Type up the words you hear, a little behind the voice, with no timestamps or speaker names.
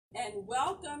and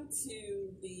welcome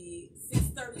to the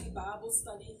 6:30 Bible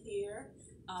study here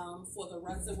for the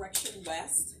Resurrection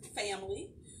West family.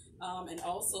 And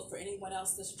also for anyone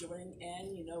else that's joining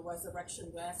in,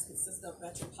 Resurrection West consists of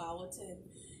Metropolitan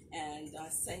and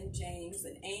St. James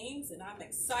and Ames. And I'm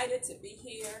excited to be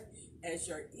here as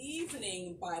your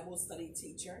evening Bible study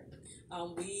teacher.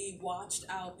 We watched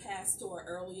our pastor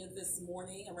earlier this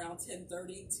morning around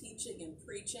 10:30 teaching and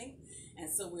preaching. And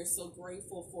so we're so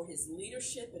grateful for his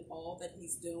leadership and all that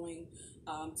he's doing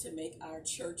to make our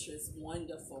churches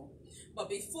wonderful. But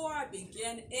before I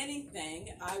begin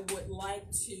anything, I would like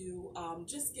to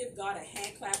just give God a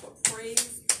hand clap of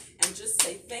praise and just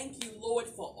say thank you, Lord,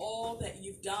 for all that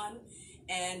you've done.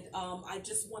 And I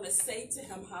just want to say to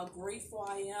him how grateful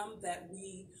I am that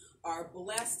we are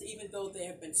blessed, even though there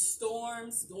have been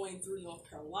storms going through North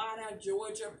Carolina,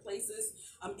 Georgia, places,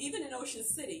 even in Ocean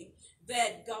City,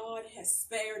 that God has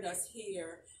spared us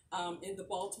here in the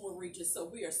Baltimore region. So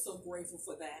we are so grateful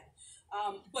for that.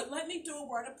 But let me do a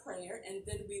word of prayer, and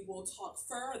then we will talk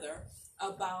further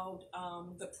about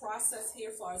the process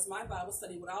here as far as my Bible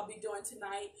study, what I'll be doing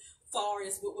tonight, far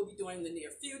as what we'll be doing in the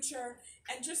near future,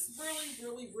 and just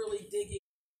really digging.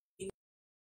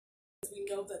 We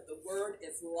know that the word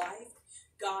is life.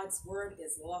 God's word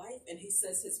is life, and he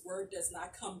says his word does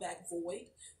not come back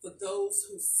void for those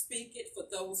who speak it, for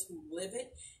those who live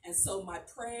it. And so my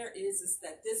prayer is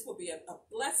that this will be a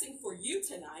blessing for you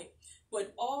tonight,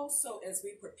 but also as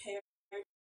we prepare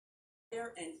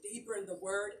and deeper in the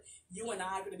word, you and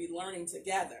I are going to be learning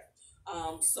together.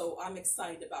 So I'm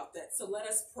excited about that. So let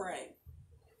us pray.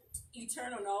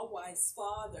 Eternal and all-wise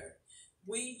Father,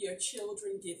 we, your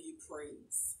children, give you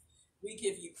praise. We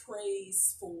give you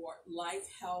praise for life,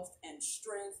 health, and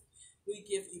strength. We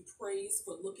give you praise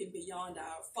for looking beyond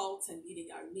our faults and meeting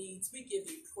our needs. We give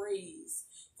you praise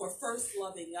for first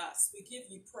loving us. We give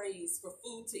you praise for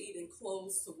food to eat and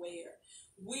clothes to wear.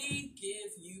 We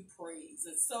give you praise.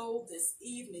 And so this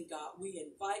evening, God, we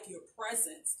invite your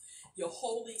presence, your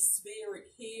Holy Spirit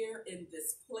here in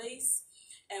this place.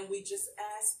 And we just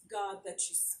ask, God, that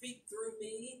you speak through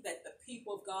me, that the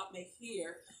people of God may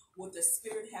hear what the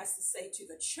Spirit has to say to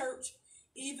the church,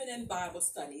 even in Bible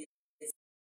study.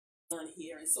 Learn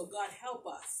here. And so, God, help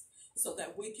us so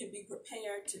that we can be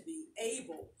prepared to be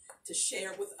able to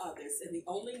share with others. In the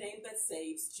only name that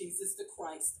saves, Jesus the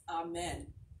Christ.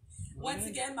 Amen. Once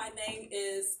again, my name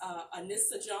is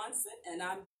Anissa Johnson, and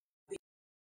I'm the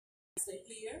pastor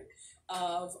here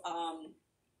of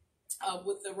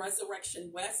with the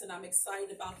Resurrection West, and I'm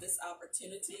excited about this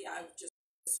opportunity. I've just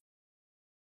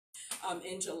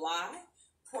in July,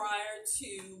 prior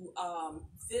to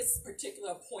this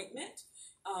particular appointment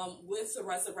with the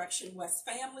Resurrection West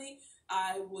family,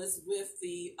 I was with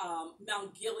the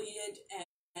Mount Gilead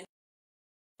and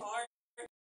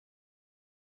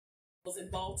was in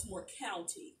Baltimore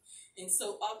County, and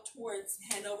so up towards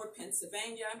Hanover,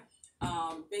 Pennsylvania.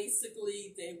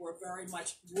 Basically, they were very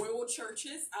much rural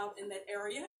churches out in that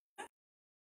area,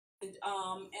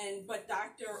 but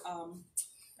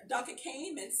Dr.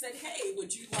 came and said, "Hey,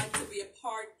 would you like to be a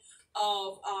part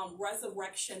of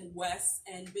Resurrection West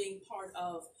and being part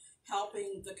of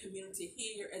helping the community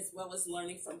here as well as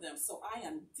learning from them?" So I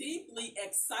am deeply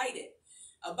excited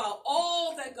about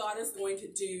all that God is going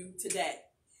to do today.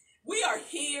 We are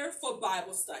here for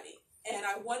Bible study, and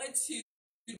I wanted to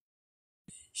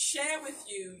share with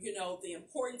you, the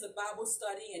importance of Bible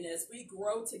study, and as we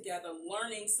grow together,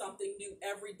 learning something new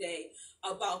every day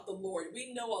about the Lord.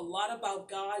 We know a lot about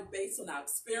God based on our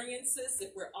experiences,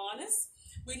 if we're honest.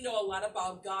 We know a lot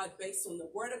about God based on the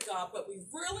Word of God, but we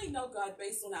really know God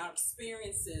based on our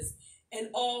experiences and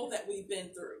all that we've been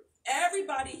through.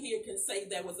 Everybody here can say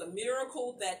there was a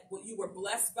miracle that you were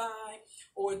blessed by,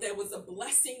 or there was a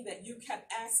blessing that you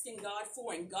kept asking God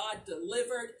for and God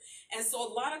delivered. And so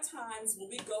a lot of times when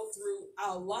we go through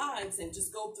our lives and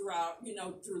just go through our,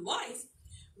 through life,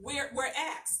 we're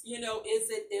asked, is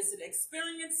it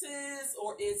experiences,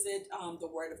 or is it the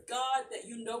Word of God that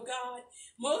God?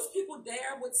 Most people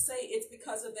there would say it's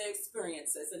because of their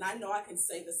experiences. And I know I can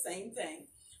say the same thing.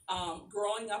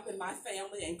 Growing up in my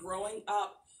family and growing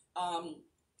up,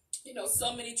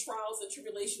 so many trials and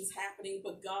tribulations happening,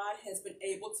 but God has been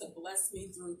able to bless me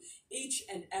through each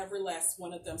and every last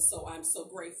one of them. So I'm so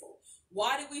grateful.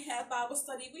 Why do we have Bible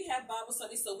study? We have Bible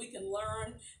study so we can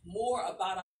learn more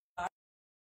about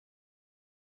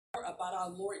our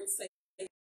Lord and Savior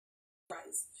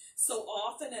Christ. So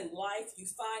often in life, you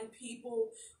find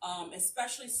people,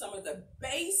 especially some of the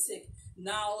basic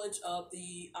knowledge of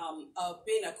of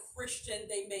being a Christian,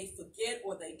 they may forget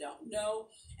or they don't know.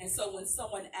 And so when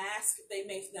someone asks, they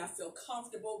may not feel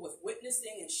comfortable with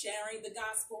witnessing and sharing the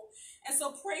gospel. And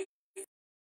so pray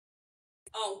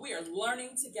We are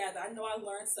learning together. I know I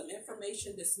learned some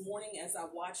information this morning as I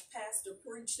watched Pastor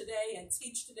preach today and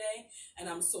teach today, and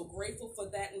I'm so grateful for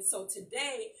that. And so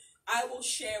today, I will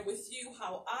share with you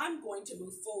how I'm going to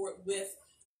move forward with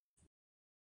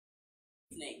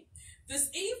evening. This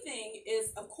evening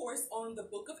is, of course, on the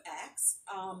book of Acts,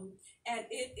 and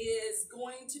it is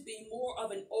going to be more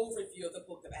of an overview of the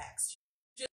book of Acts.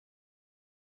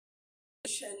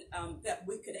 That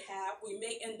we could have. We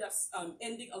may end up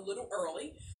ending a little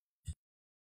early.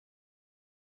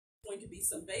 Going to be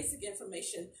some basic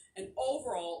information and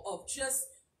overall of just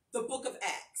the book of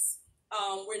Acts.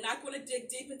 We're not going to dig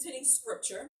deep into any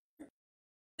scripture.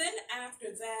 Then after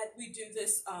that, we do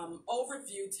this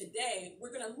overview today.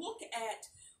 We're going to look at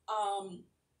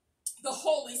the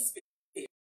Holy Spirit.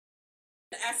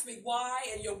 Ask me why,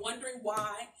 and you're wondering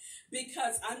why,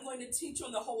 because I'm going to teach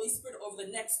on the Holy Spirit over the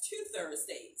next 2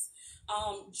 Thursdays,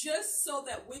 just so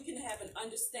that we can have an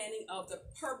understanding of the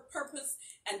purpose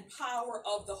and power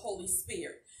of the Holy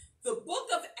Spirit. The book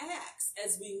of Acts,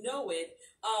 as we know it,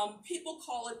 people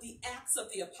call it the Acts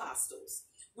of the Apostles.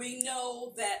 We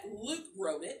know that Luke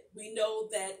wrote it. We know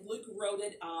that Luke wrote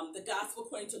it, the Gospel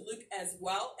according to Luke, as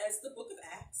well as the book of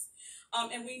Acts.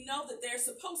 And we know that they're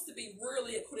supposed to be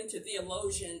really, according to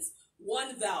theologians,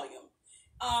 one volume.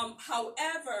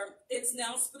 However, it's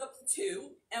now split up to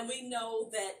 2, and we know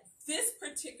that this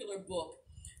particular book,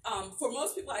 for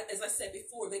most people, as I said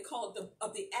before, they call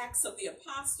it the Acts of the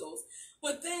Apostles,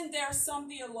 but then there are some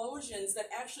theologians that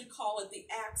actually call it the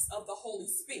Acts of the Holy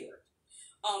Spirit.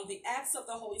 The Acts of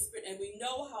the Holy Spirit, and we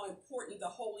know how important the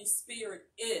Holy Spirit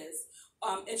is.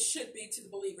 It should be to the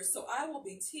believers. So I will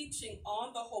be teaching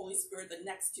on the Holy Spirit the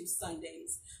next 2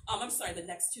 Sundays. The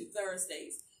next 2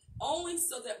 Thursdays, only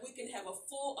so that we can have a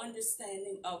full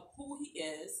understanding of who he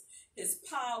is, his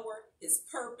power, his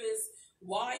purpose.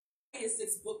 Why is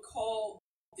this book called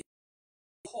the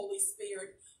Holy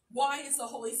Spirit? Why is the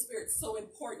Holy Spirit so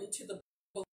important to the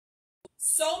believers?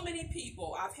 So many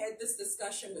people, I've had this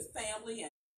discussion with family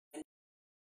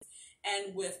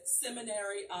and with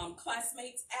seminary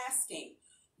classmates asking,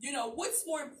 what's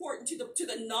more important to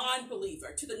the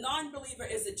non-believer? To the non-believer,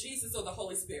 is it Jesus or the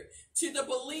Holy Spirit? To the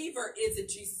believer, is it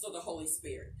Jesus or the Holy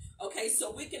Spirit? Okay,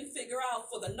 so we can figure out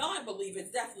for the non-believer,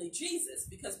 it's definitely Jesus,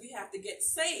 because we have to get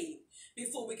saved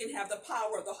before we can have the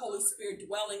power of the Holy Spirit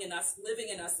dwelling in us, living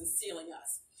in us, and sealing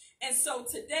us. And so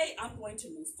today I'm going to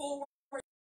move forward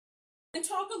and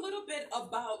talk a little bit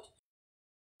about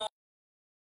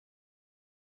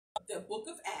the book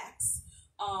of Acts,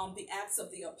 the Acts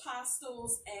of the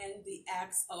Apostles, and the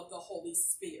Acts of the Holy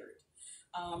Spirit.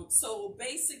 So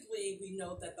basically, we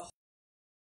know that the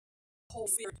Holy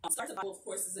Spirit starts, of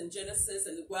course, is in Genesis,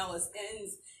 and as well as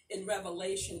ends in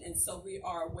Revelation. And so we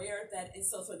are aware of that. And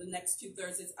so for the next 2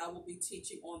 Thursdays, I will be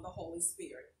teaching on the Holy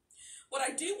Spirit. But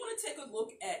I do want to take a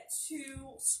look at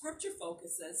 2 scripture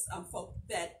focuses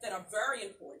that are very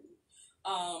important,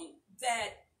 that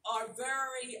are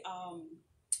very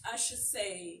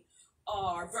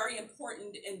are very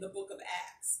important in the book of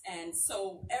Acts. And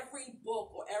so every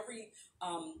book or every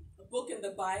book in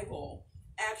the Bible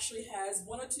actually has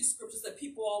 1 or 2 scriptures that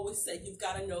people always say, you've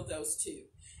got to know those 2.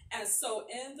 And so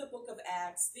in the book of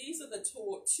Acts, these are the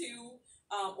 2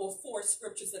 or 4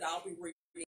 scriptures that I'll be reading.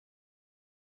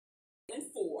 And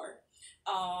 4.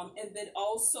 And then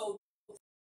also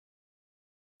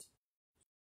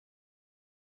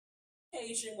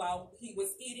occasion while he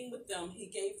was eating with them, he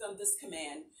gave them this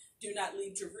command: do not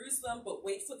leave Jerusalem, but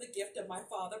wait for the gift of my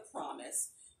Father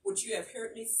promised, which you have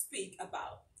heard me speak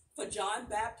about. For John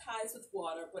baptized with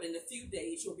water, but in a few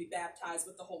days you'll be baptized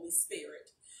with the Holy Spirit.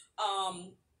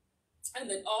 And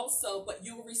then also, but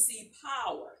you will receive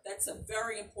power. That's a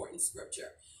very important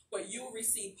scripture. But you will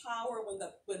receive power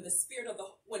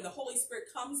when the Holy Spirit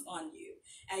comes on you,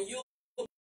 and you'll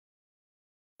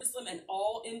Jerusalem and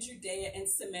all in Judea and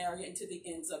Samaria and to the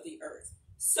ends of the earth.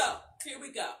 So here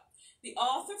we go. The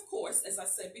author, of course, as I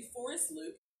said before, is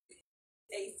Luke,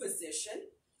 a physician,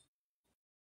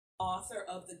 author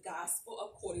of the Gospel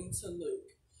according to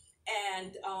Luke.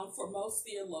 And for most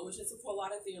theologians, and for a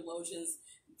lot of theologians,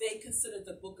 they consider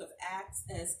the book of Acts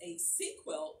as a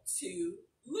sequel to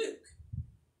Luke.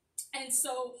 And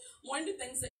so one of the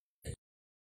things that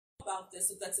about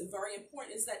this that's very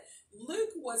important is that Luke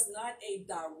was not a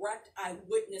direct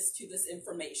eyewitness to this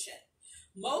information.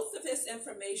 Most of his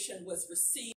information was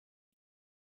received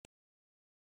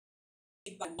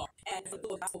by Mark, and the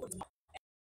book of Mark.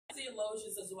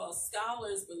 Theologians as well as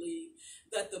scholars believe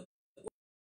that the book was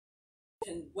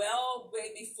written well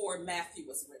way before Matthew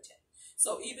was written.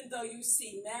 So even though you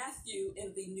see Matthew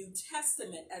in the New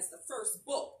Testament as the first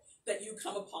book that you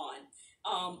come upon,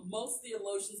 Most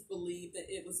theologians believe that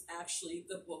it was actually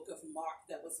the book of Mark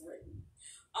that was written.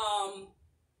 Um,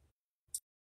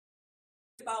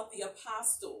 about the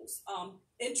apostles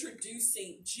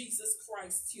introducing Jesus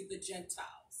Christ to the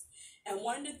Gentiles. And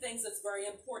one of the things that's very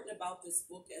important about this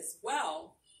book as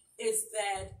well is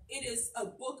that it is a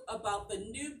book about the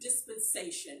new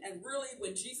dispensation. And really,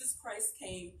 when Jesus Christ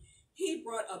came, he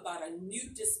brought about a new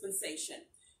dispensation.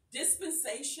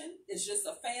 Dispensation is just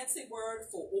a fancy word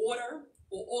for order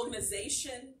or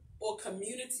organization or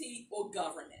community or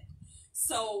government.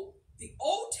 So the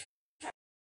Old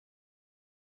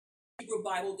Hebrew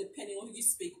Bible, depending on who you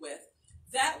speak with,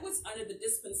 that was under the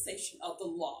dispensation of the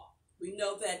law. We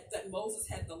know that Moses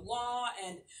had the law,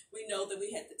 and we know that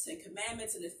we had the Ten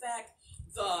Commandments. And in fact,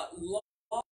 the law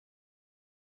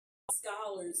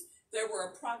scholars, there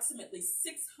were approximately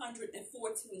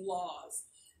 614 laws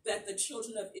that the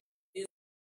children of Israel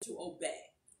to obey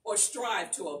or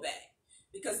strive to obey.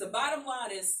 Because the bottom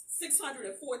line is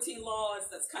 614 laws,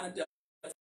 that's kind of dumb.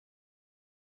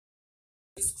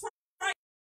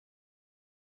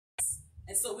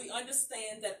 And so we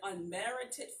understand that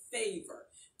unmerited favor,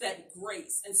 that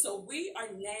grace. And so we are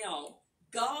now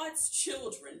God's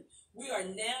children. We are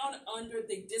now under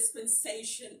the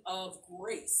dispensation of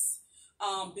grace.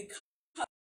 Because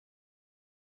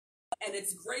and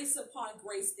it's grace upon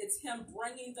grace. It's him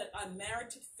bringing that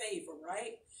unmerited favor,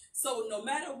 right? So no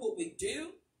matter what we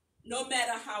do, no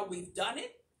matter how we've done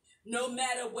it, no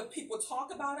matter what people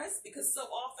talk about us, because so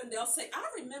often they'll say,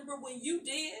 I remember when you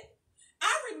did.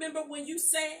 I remember when you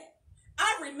said,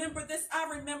 I remember this,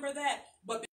 I remember that.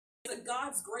 But because of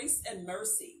God's grace and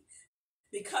mercy,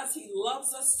 because he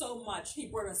loves us so much, he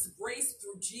brought us grace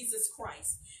through Jesus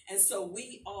Christ. And so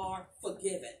we are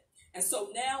forgiven. And so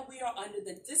now we are under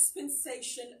the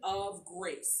dispensation of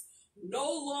grace. No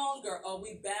longer are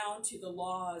we bound to the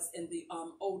laws in the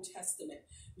Old Testament.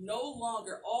 No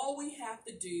longer. All we have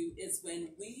to do is when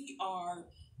we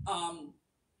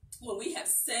have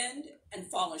sinned and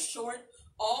fallen short,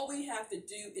 all we have to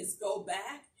do is go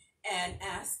back and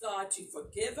ask God to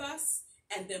forgive us,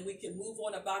 and then we can move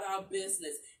on about our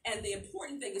business. And the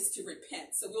important thing is to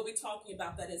repent. So we'll be talking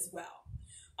about that as well.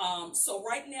 So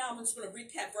right now, I'm just going to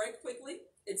recap very quickly.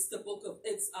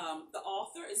 The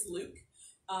author is Luke,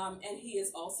 and he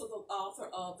is also the author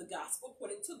of the Gospel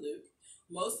according to Luke.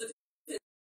 Most of it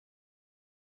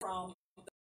from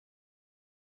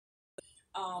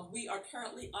we are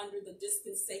currently under the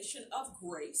dispensation of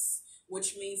grace,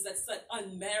 which means that's an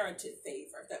unmerited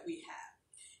favor that we have.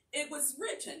 It was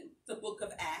written, the book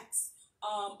of Acts,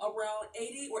 around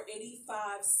 80 or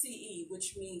 85 CE,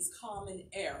 which means common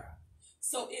era.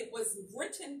 So it was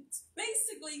written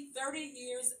basically 30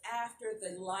 years after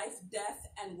the life, death,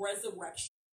 and resurrection.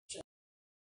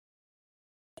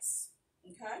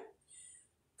 Okay?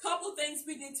 Couple of things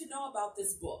we need to know about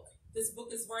this book. This book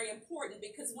is very important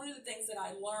because one of the things that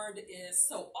I learned is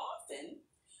so often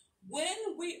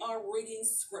when we are reading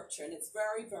scripture, and it's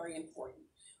very, very important,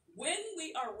 when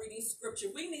we are reading scripture,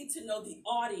 we need to know the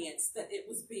audience that it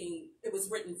was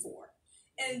written for.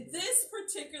 In this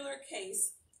particular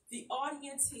case, the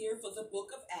audience here for the book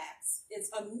of Acts is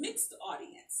a mixed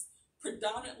audience,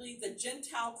 predominantly the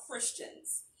Gentile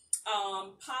Christians,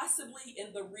 possibly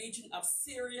in the region of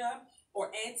Syria or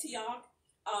Antioch.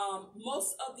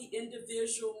 Most of the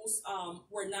individuals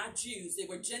were not Jews, they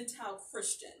were Gentile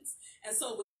Christians. And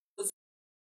so it was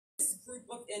this group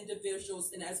of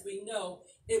individuals, and as we know,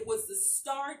 it was the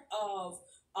start of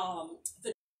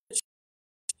the church.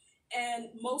 And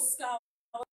most scholars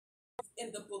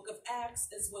in the book of Acts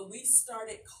is when we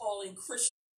started calling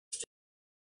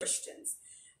Christians.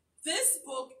 This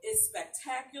book is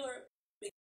spectacular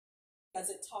because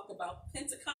it talks about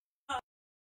Pentecost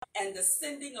and the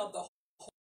sending of the Holy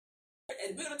Spirit.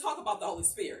 And we're going to talk about the Holy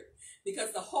Spirit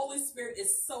because the Holy Spirit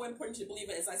is so important to believe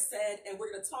it, as I said, and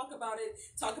we're going to talk about it,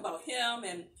 talk about him,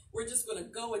 and we're just going to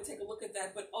go and take a look at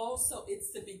that. But also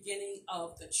it's the beginning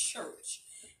of the church.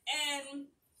 And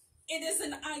it is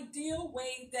an ideal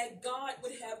way that God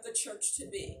would have the church to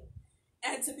be.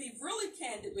 And to be really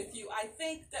candid with you, I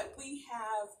think that we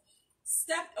have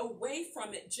stepped away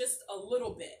from it just a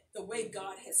little bit, the way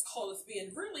God has called us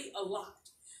being really a lot.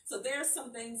 So there are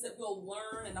some things that we'll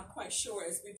learn, and I'm quite sure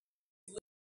as we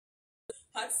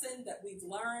Hudson that we've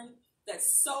learned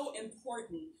that's so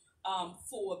important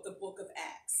for the book of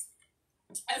Acts.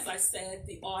 As I said,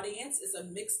 the audience is a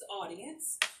mixed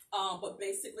audience, but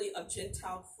basically of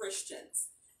Gentile Christians.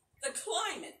 The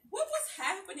climate, what was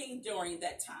happening during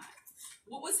that time?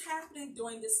 What was happening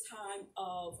during this time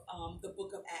of the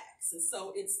book of Acts? And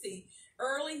so it's the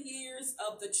early years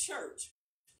of the church.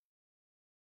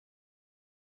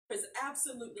 There's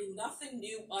absolutely nothing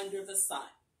new under the sun.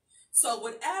 So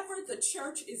whatever the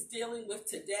church is dealing with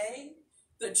today,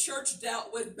 the church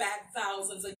dealt with back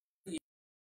thousands of years.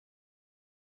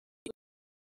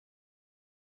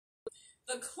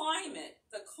 The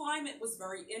climate was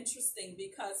very interesting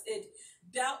because it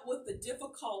dealt with the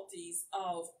difficulties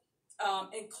of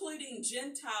including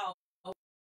Gentiles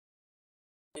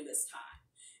in this time.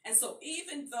 And so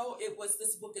even though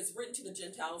this book is written to the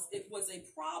Gentiles, it was a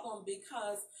problem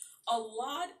because a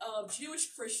lot of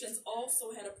Jewish Christians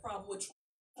also had a problem with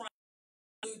trying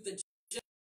to do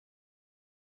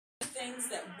the things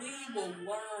that we will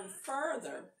learn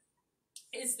further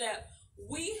is that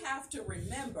we have to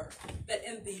remember that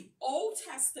in the Old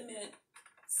Testament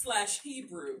 /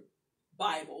 Hebrew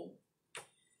Bible,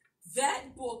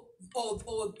 that book,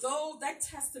 although that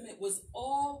testament was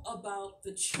all about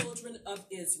the children of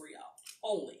Israel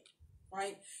only,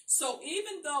 right? So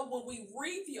even though when we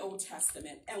read the Old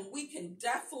Testament, and we can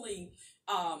definitely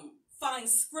find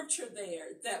scripture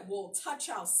there that will touch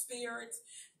our spirits,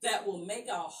 that will make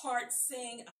our hearts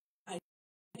sing.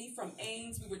 From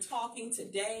Ames, we were talking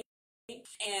today,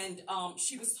 and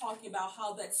she was talking about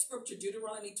how that scripture,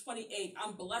 Deuteronomy 28,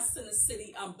 I'm blessed in the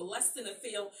city, I'm blessed in the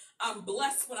field, I'm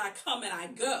blessed when I come and I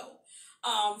go.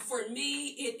 For me,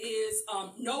 it is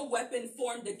no weapon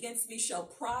formed against me shall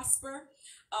prosper.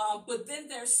 But then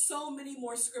there's so many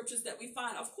more scriptures that we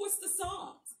find. Of course, the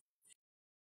Psalms.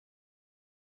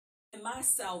 In my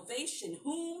salvation,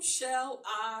 whom shall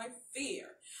I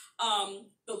fear?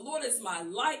 The Lord is my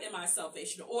light and my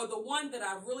salvation. Or the one that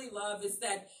I really love is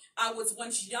that I was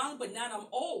once young, but now I'm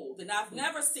old, and I've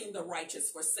never seen the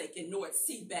righteous forsaken, nor its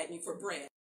seed begging for bread.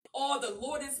 Or the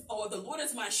Lord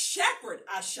is my shepherd,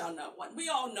 I shall not want. We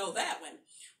all know that one.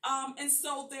 And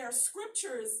so there are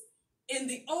scriptures in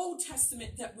the Old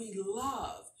Testament that we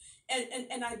love.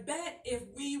 And I bet if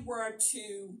we were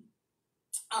to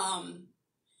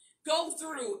go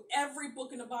through every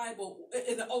book in the Bible,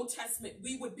 in the Old Testament,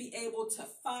 we would be able to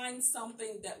find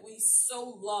something that we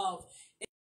so love in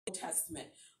the Old Testament.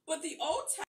 But the Old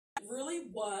Testament really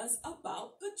was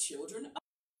about the children of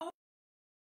the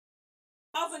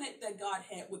covenant that God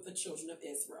had with the children of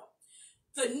Israel.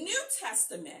 The New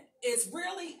Testament is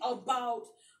really about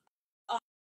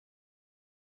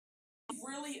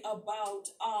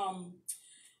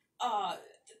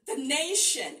the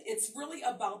nation. It's really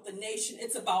about the nation.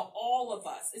 It's about all of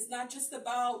us. It's not just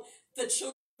about the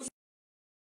children. It's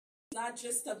not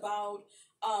just about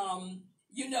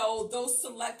those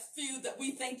select few that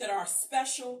we think that are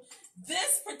special.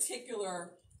 This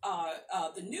particular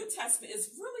the New Testament is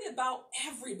really about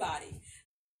everybody.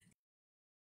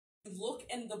 Look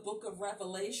in the book of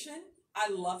Revelation. I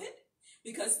love it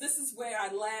because this is where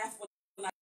I laugh when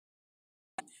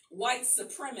white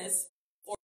supremacists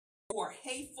who are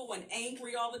hateful and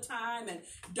angry all the time and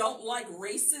don't like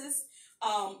races.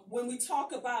 When they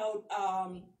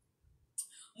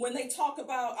talk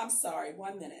about, I'm sorry,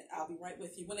 1 minute, I'll be right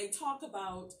with you. When they talk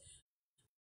about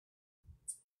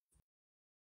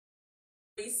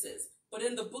races, but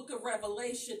in the book of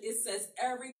Revelation, it says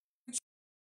every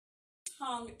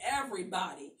tongue,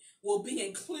 everybody will be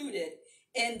included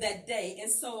in that day.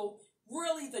 And so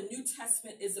really the New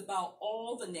Testament is about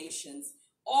all the nations,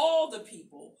 all the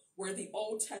people, where the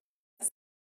Old Testament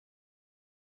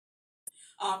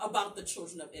about the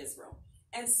children of Israel.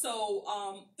 And so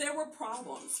there were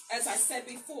problems, as I said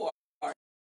before, there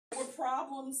were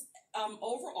problems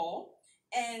overall.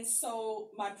 And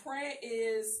so my prayer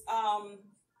is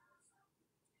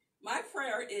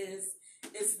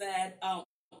that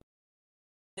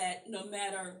that no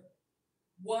matter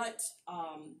what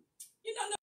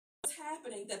what's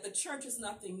happening, that the church is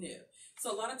nothing new.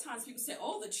 So a lot of times people say,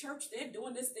 oh, the church, they're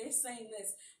doing this, they're saying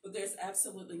this, but there's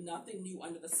absolutely nothing new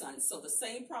under the sun. So the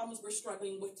same problems we're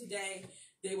struggling with today,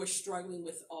 they were struggling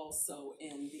with also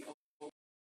in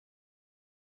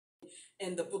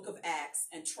the book of Acts,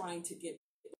 and trying to get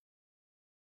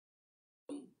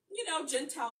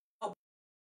Gentiles,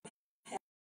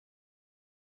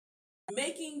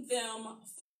 making them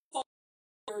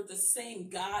follow the same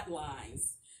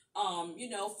guidelines,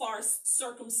 for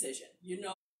circumcision,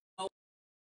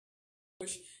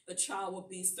 the child will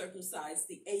be circumcised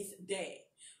the 8th day.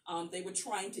 They were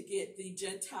trying to get the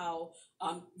Gentile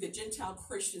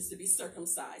Christians to be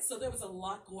circumcised. So there was a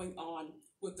lot going on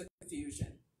with the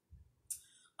confusion.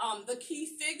 The key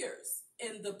figures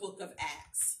in the book of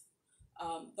Acts,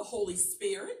 the Holy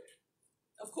Spirit,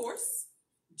 of course,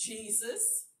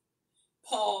 Jesus,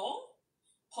 Paul.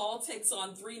 Paul takes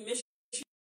on 3 missions.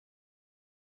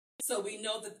 So we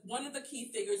know that one of the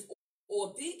key figures,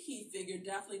 or the key figure,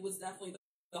 was definitely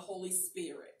the Holy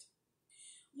Spirit.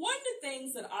 One of the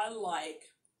things that I like,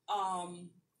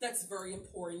 that's very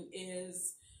important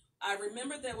is I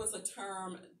remember there was a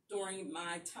term during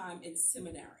my time in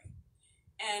seminary,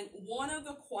 and one of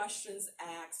the questions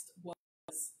asked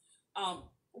was,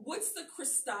 what's the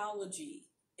Christology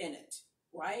in it,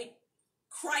 right?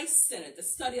 Christ in it, the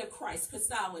study of Christ,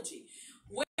 Christology.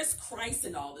 Where's Christ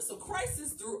in all this? So Christ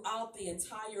is throughout the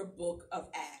entire book of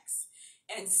Acts.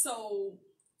 And so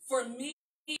for me,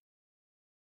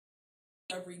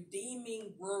 the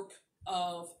redeeming work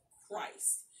of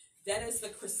Christ, that is the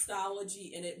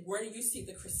Christology in it. Where do you see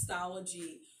the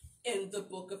Christology in the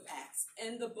book of Acts?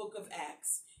 In the book of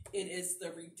Acts, it is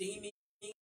the redeeming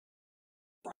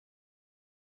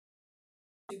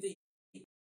the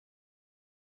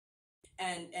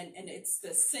and it's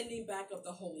the sending back of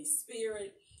the Holy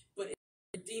Spirit, but it's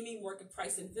the redeeming work of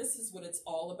Christ, and this is what it's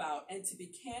all about. And to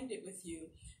be candid with you,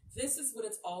 this is what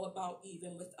it's all about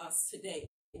even with us today.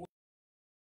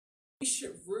 We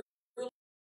should really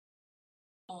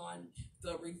on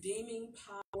the redeeming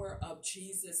power of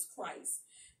Jesus Christ,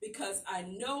 because I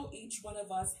know each one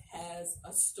of us has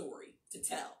a story to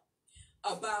tell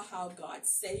about how God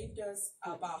saved us,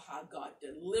 about how God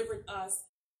delivered us,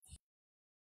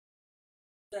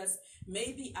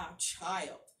 maybe our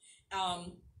child.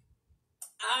 I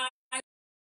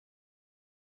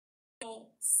don't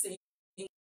sing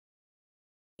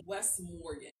Wes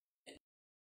Morgan.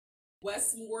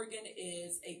 Wes Morgan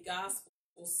is a gospel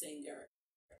singer.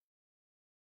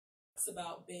 It's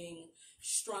about being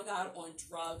strung out on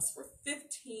drugs for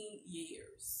 15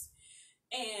 years.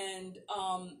 And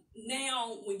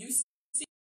now when you see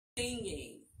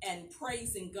singing and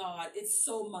praising God, it's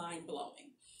so mind-blowing.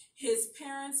 His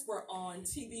parents were on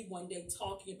TV one day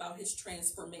talking about his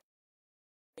transformation.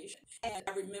 And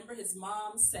I remember his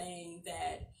mom saying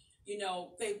that, you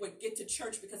know, they would get to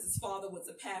church because his father was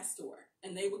a pastor,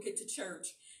 and they would get to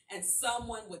church and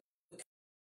someone would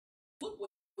look what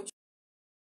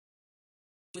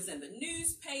was in the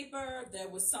newspaper. There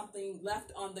was something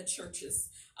left on the church's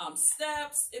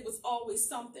steps. It was always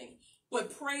something.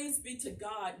 But praise be to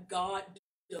God, God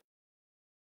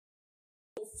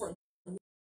for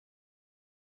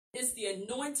it's the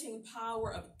anointing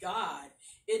power of God.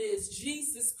 It is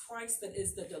Jesus Christ that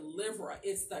is the deliverer.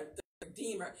 It's the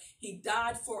Redeemer. He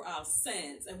died for our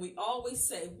sins. And we always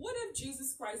say, what if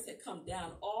Jesus Christ had come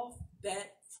down off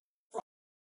that cross?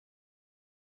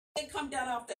 He come down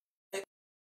off that.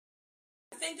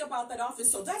 Think about that often.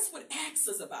 So that's what Acts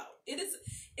is about. It is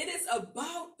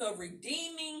about the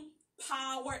redeeming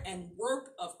power and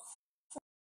work of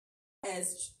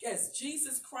Christ, as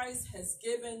Jesus Christ has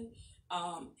given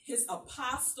his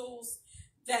apostles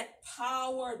that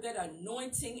power, that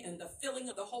anointing, and the filling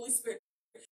of the Holy Spirit.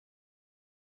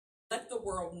 Let the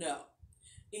world know.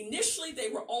 Initially, they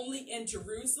were only in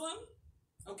Jerusalem,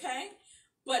 okay?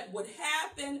 But what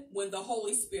happened when the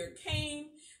Holy Spirit came,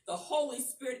 the Holy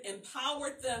Spirit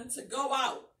empowered them to go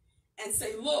out and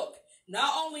say, look,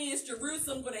 not only is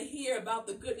Jerusalem going to hear about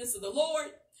the goodness of the Lord,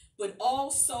 but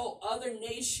also other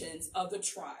nations, other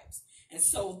tribes. And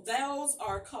so those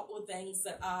are a couple of things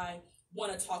that I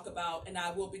want to talk about, and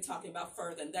I will be talking about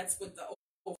further. And that's with the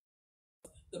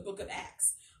book of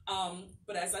Acts.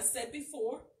 But as I said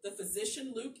before, the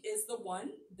physician Luke is the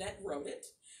one that wrote it.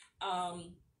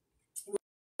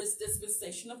 This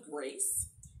dispensation of grace.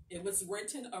 It was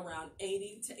written around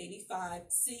 80 to 85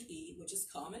 CE, which is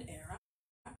Common Era.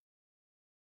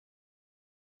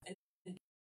 And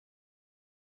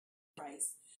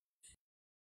Christ.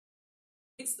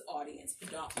 It's the audience,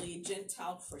 predominantly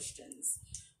Gentile Christians.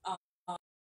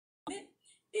 It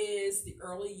is the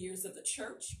early years of the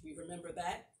church. We remember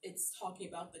that. It's talking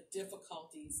about the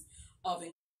difficulties of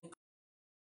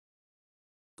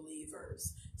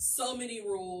believers. So many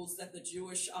rules that the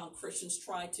Jewish Christians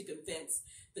tried to convince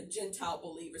the Gentile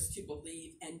believers to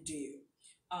believe and do.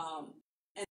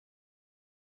 And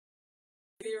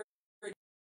very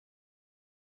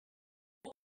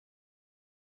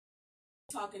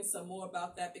talking some more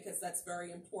about that, because that's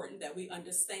very important that we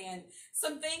understand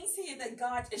some things here that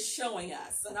God is showing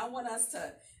us. And I want us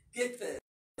to get this.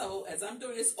 So as I'm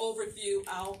doing this overview,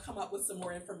 I'll come up with some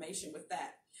more information with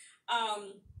that.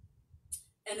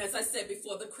 And as I said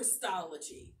before, the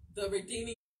Christology, the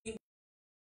redeeming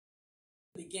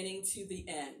beginning to the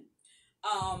end.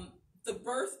 The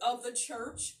birth of the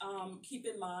church, keep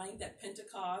in mind that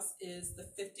Pentecost is the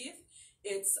 50th.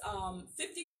 It's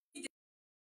 50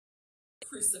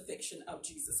 crucifixion of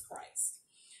Jesus Christ.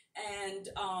 And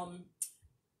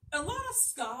a lot of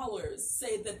scholars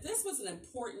say that this was an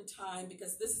important time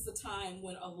because this is the time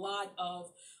when a lot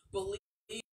of believers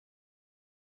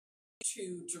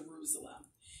to Jerusalem.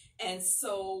 And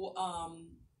so,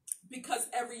 because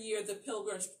every year the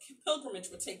pilgrimage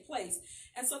would take place.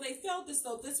 And so they felt as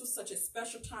though this was such a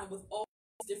special time with all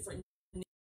these different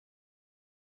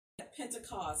that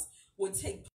Pentecost would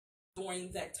take place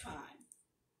during that time.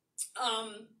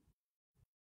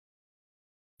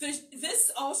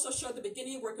 This also showed the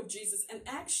beginning work of Jesus, and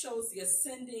Acts shows the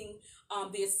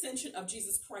ascension of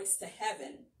Jesus Christ to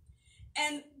heaven,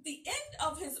 and the end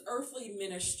of his earthly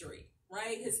ministry.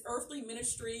 Right, his earthly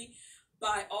ministry,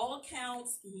 by all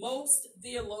accounts, most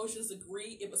theologians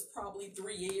agree it was probably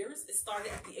 3 years. It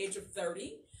started at the age of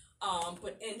 30,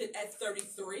 but ended at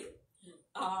 33.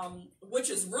 Which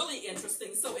is really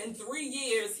interesting. So in 3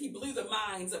 years, he blew the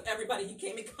minds of everybody he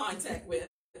came in contact with.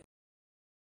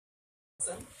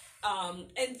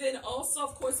 And then also,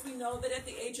 of course, we know that at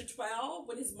the age of 12,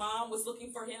 when his mom was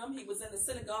looking for him, he was in the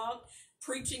synagogue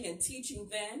preaching and teaching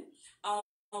then.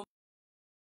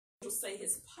 We'll say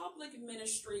his public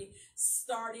ministry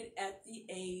started at the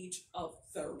age of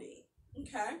 30.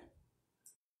 Okay.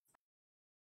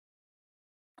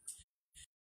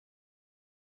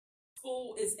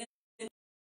 School is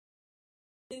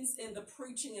in the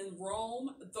preaching in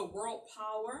Rome, the world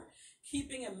power,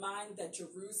 keeping in mind that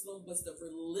Jerusalem was the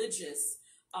religious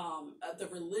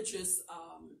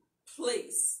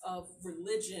place of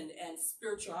religion and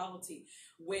spirituality,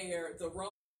 where the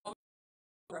Roman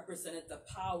represented the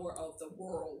power of the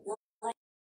world.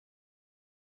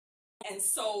 And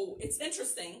so it's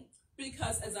interesting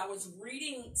because as I was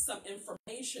reading some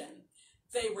information,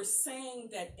 they were saying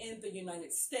that in the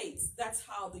United States, that's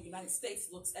how the United States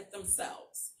looks at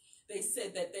themselves. They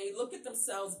said that they look at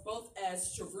themselves both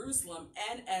as Jerusalem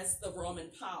and as the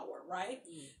Roman power, right?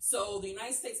 So the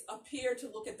United States appear to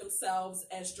look at themselves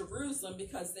as Jerusalem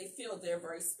because they feel they're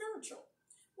very spiritual.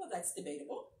 Well, that's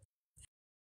debatable.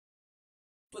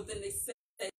 But then they say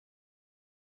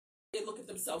they look at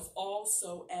themselves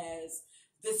also as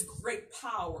this great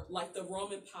power, like the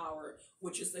Roman power,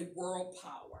 which is a world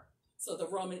power. So the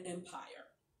Roman Empire.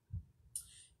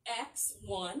 Acts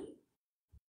 1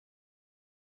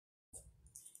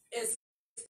 is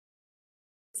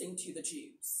to the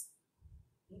Jews.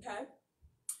 Okay?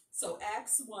 So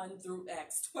Acts 1 through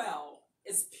Acts 12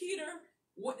 is Peter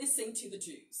witnessing to the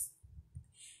Jews.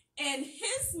 And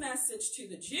his message to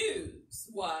the Jews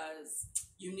was,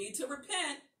 you need to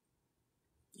repent.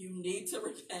 You need to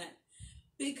repent.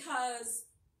 Because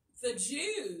the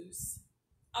Jews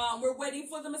were waiting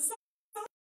for the Messiah.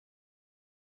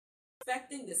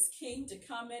 Expecting this king to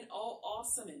come in all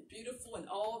awesome and beautiful and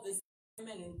all this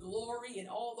women and glory and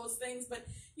all those things. But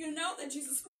you know that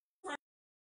Jesus Christ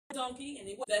was a donkey, and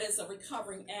that is a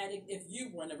recovering addict if you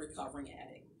weren't a recovering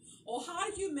addict. Or how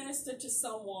do you minister to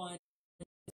someone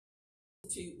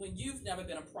when you've never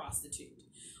been a prostitute?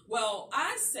 Well,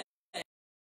 I say,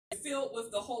 filled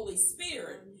with the Holy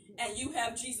Spirit and you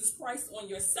have Jesus Christ on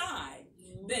your side,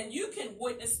 then you can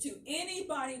witness to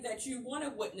anybody that you want to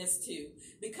witness to,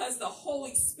 because the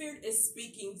Holy Spirit is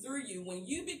speaking through you. When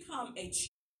you become a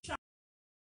child,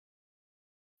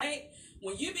 right?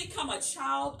 When you become a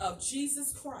child of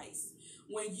Jesus Christ,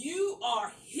 when you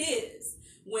are his,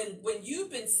 when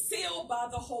you've been sealed by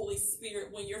the Holy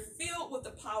Spirit, when you're filled with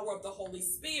the power of the Holy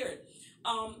Spirit,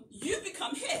 you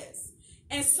become his.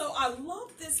 And so I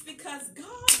love this because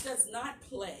God does not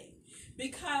play.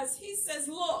 Because he says,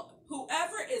 look,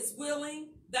 whoever is willing,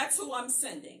 that's who I'm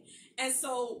sending. And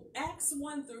so Acts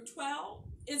 1 through 12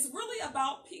 is really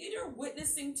about Peter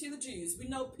witnessing to the Jews. We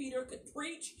know Peter could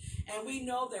preach, and we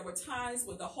know there were times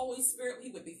when the Holy Spirit, he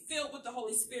would be filled with the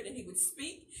Holy Spirit and he would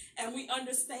speak. And we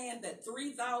understand that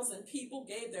 3,000 people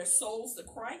gave their souls to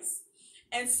Christ.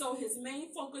 And so his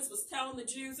main focus was telling the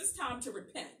Jews, it's time to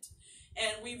repent.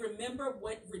 And we remember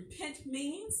what repent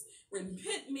means.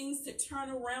 Repent means to turn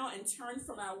around and turn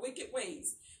from our wicked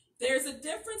ways. There's a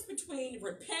difference between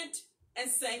repent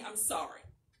and saying, I'm sorry.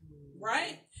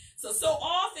 Right? So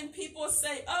often people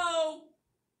say, oh,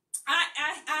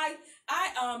 I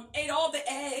ate all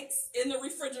the eggs in the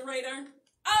refrigerator.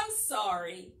 I'm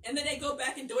sorry. And then they go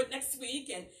back and do it next week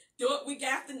and do it week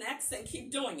after next and keep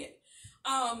doing it.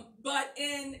 But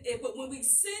when we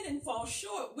sin and fall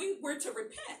short, we're to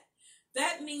repent.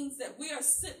 That means that we're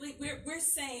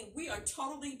saying we are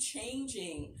totally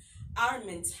changing our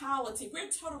mentality. We're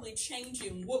totally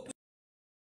changing what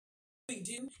we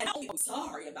do, and I'm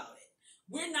sorry about it.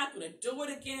 We're not going to do it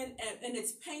again, and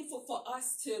it's painful for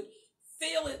us to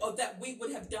feel it or that we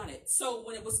would have done it. So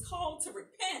when it was called to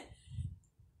repent,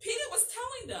 Peter was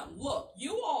telling them, look,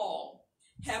 you all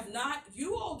did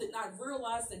not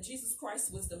realize that Jesus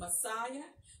Christ was the Messiah.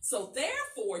 So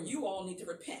therefore, you all need to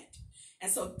repent.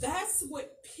 And so that's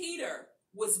what Peter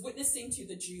was witnessing to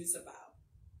the Jews about.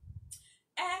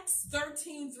 Acts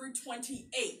 13 through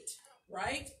 28,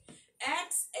 right?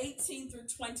 Acts 18 through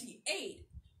 28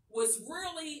 was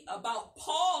really about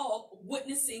Paul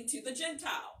witnessing to the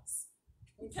Gentiles.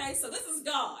 Okay, so this is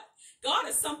God. God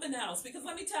is something else, because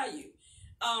let me tell you,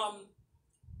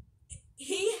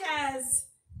 he has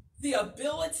the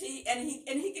ability, and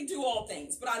he can do all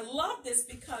things. But I love this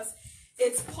because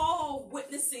it's Paul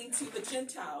witnessing to the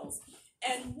Gentiles.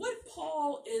 And what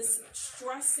Paul is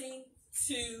stressing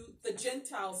to the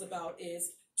Gentiles about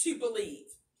is to believe.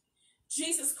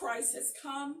 Jesus Christ has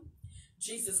come.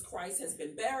 Jesus Christ has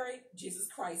been buried. Jesus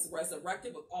Christ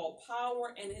resurrected with all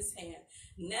power in his hand.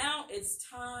 Now it's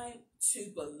time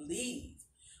to believe.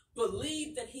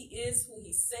 Believe that he is who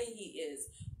he say he is.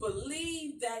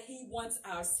 Believe that he wants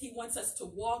us to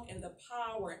walk in the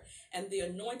power and the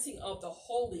anointing of the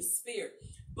Holy Spirit.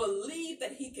 Believe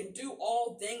that he can do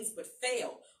all things but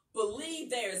fail. Believe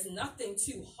there is nothing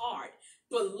too hard.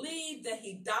 Believe that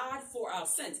he died for our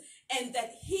sins and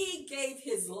that he gave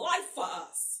his life for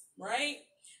us, right?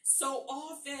 So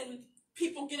often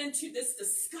people get into this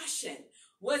discussion.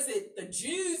 Was it the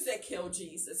Jews that killed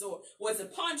Jesus, or was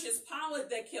it Pontius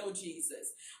Pilate that killed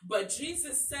Jesus? But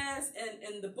Jesus says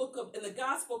in the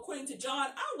gospel according to John,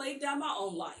 I laid down my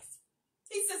own life.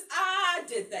 He says, I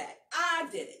did that. I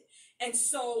did it. And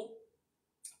so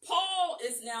Paul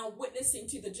is now witnessing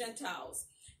to the Gentiles.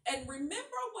 And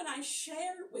remember when I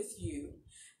shared with you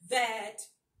that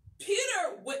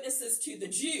Peter witnesses to the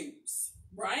Jews,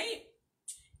 right?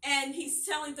 And he's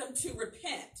telling them to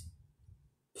repent.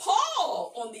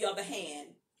 Paul, on the other hand,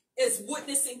 is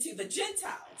witnessing to the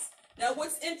Gentiles. Now,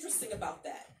 what's interesting about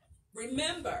that?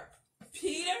 Remember,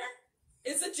 Peter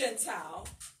is a Gentile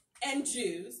and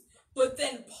Jews, but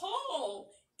then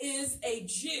Paul is a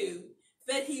Jew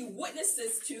that he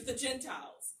witnesses to the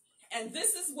Gentiles. And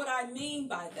this is what I mean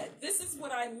by that. This is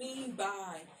what I mean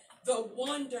by the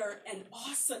wonder and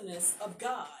awesomeness of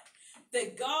God.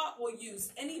 That God will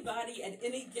use anybody at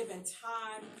any given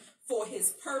time for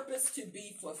his purpose to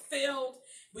be fulfilled.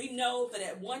 We know that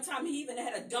at one time he even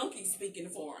had a donkey speaking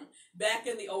for him back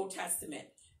in the Old Testament.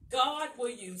 God will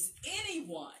use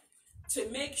anyone to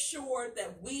make sure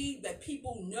that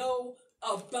people know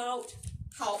about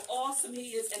how awesome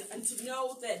he is, and to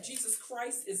know that Jesus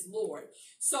Christ is Lord.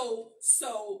 So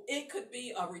it could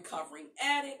be a recovering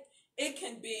addict. It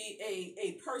can be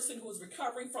a person who's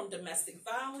recovering from domestic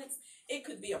violence. It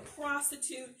could be a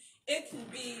prostitute. It can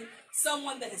be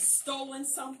someone that has stolen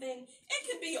something. It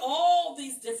can be all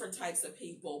these different types of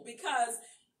people, because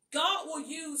God will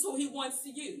use who he wants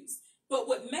to use. But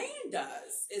what man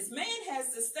does is man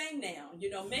has this thing now. You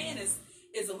know, man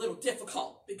is a little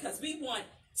difficult, because we want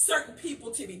certain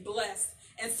people to be blessed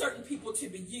and certain people to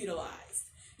be utilized.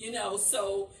 You know,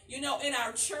 so, you know, in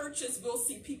our churches, we'll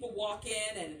see people walk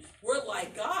in and we're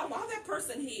like, God, why that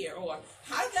person here? Or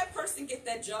how did that person get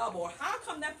that job? Or how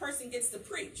come that person gets to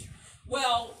preach?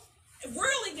 Well,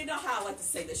 really, you know how I like to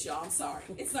say this, y'all. I'm sorry.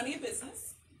 It's none of your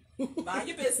business. Mind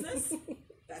your business.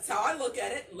 That's how I look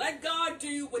at it. Let God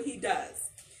do what he does.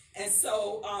 And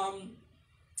so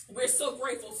we're so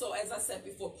grateful. So as I said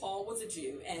before, Paul was a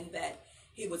Jew, and that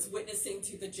he was witnessing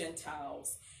to the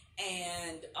Gentiles.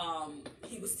 And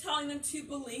he was telling them to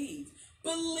believe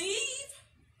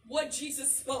what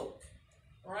Jesus spoke,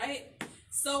 right?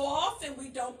 So often we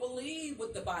don't believe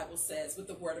what the Bible says, what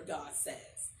the Word of God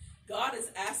says. God is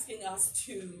asking us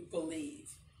to believe.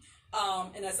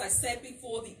 And as I said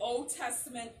before, the Old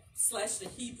Testament / the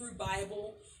Hebrew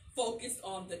Bible focused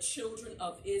on the children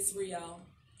of Israel.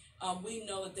 We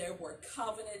know that there were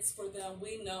covenants for them.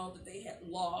 We know that they had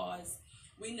laws.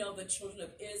 We know the children of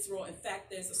Israel. In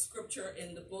fact, there's a scripture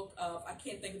in the book of, I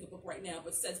can't think of the book right now,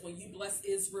 but it says, when you bless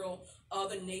Israel,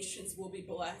 other nations will be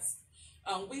blessed.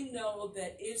 We know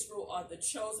that Israel are the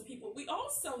chosen people. We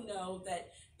also know that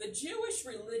the Jewish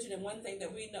religion, and one thing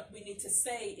that we need to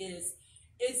say is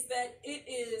that it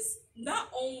is not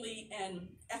only an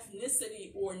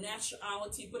ethnicity or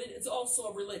nationality, but it is also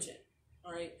a religion.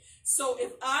 All right. So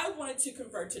if I wanted to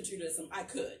convert to Judaism, I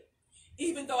could.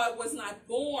 Even though I was not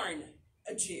born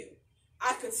a Jew,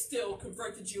 I could still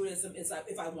convert to Judaism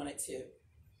if I wanted to.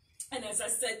 And as I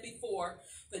said before,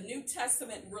 the New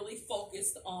Testament really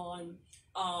focused on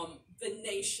the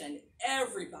nation,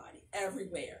 everybody,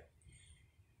 everywhere.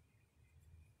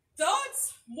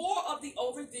 That's more of the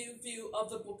overview view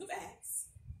of the book of Acts.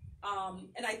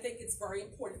 And I think it's very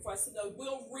important for us to know.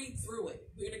 We'll read through it.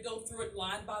 We're going to go through it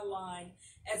line by line,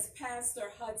 as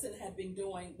Pastor Hudson had been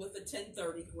doing with the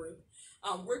 1030 group.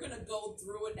 We're going to go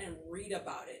through it and read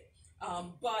about it.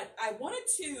 But I wanted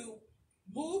to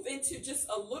move into just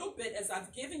a little bit, as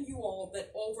I've given you all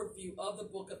that overview of the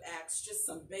book of Acts, just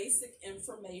some basic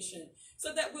information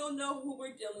so that we'll know who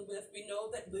we're dealing with. We know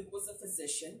that Luke was a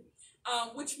physician,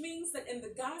 which means that in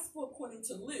the gospel according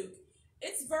to Luke,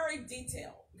 it's very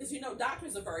detailed because,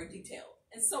 doctors are very detailed.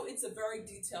 And so it's a very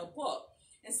detailed book.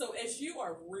 And so as you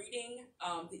are reading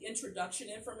the introduction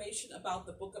information about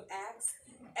the book of Acts,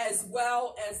 as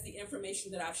well as the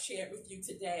information that I've shared with you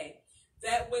today,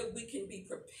 that way we can be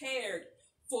prepared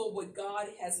for what God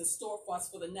has in store for us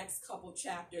for the next couple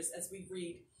chapters as we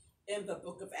read in the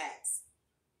book of Acts.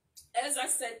 As I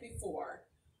said before,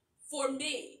 for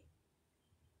me,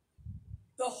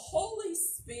 the Holy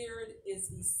Spirit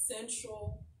is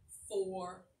essential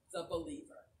for the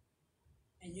believer.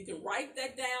 And you can write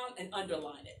that down and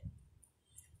underline it.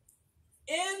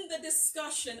 In the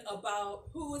discussion about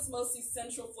who is most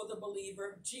essential for the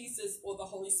believer, Jesus or the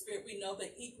Holy Spirit, we know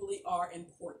that equally are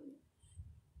important.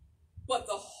 But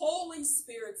the Holy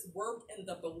Spirit's work in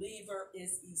the believer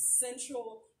is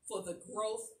essential for the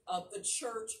growth of the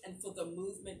church and for the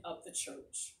movement of the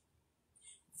church.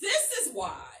 This is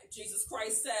why Jesus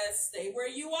Christ says, stay where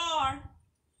you are.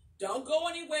 Don't go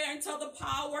anywhere until the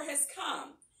power has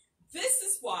come. This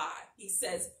is why he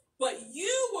says, but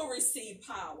you will receive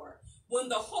power when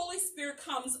the Holy Spirit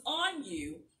comes on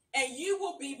you, and you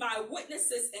will be my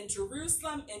witnesses in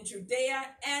Jerusalem, in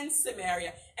Judea, and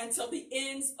Samaria until the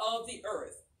ends of the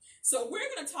earth. So we're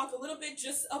going to talk a little bit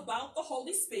just about the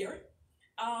Holy Spirit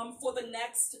for the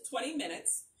next 20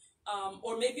 minutes,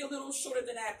 or maybe a little shorter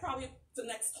than that, probably the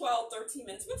next 12, 13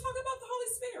 minutes. We'll talk about the Holy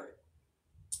Spirit.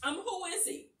 Who is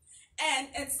he?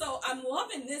 And so I'm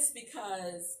loving this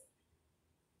because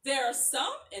there are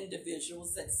some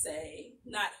individuals that say,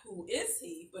 not who is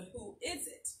he, but who is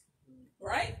it,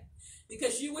 right?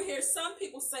 Because you will hear some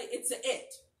people say it's a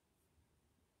it.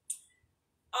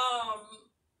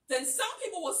 Then some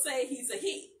people will say he's a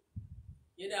he,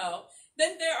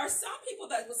 Then there are some people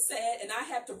that will say, and I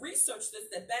have to research this,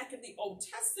 that back in the Old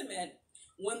Testament,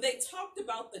 when they talked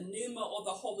about the pneuma or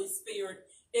the Holy Spirit,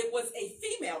 it was a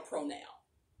female pronoun.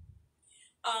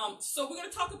 So we're going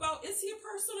to talk about, is he a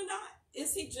person or not?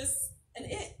 Is he just an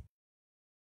it?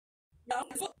 No,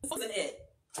 this is an it.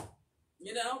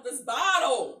 This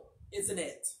bottle is an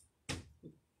it.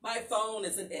 My phone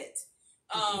is an it.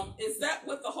 Is that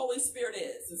what the Holy Spirit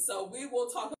is? And so we will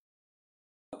talk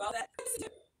about that.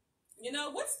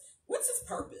 What's his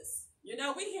purpose?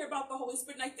 We hear about the Holy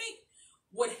Spirit, and I think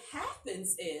what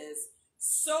happens is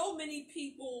so many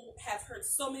people have heard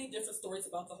so many different stories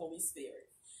about the Holy Spirit.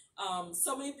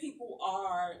 So many people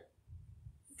are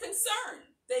concerned.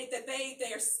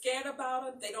 They are scared about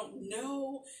him. They don't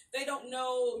know.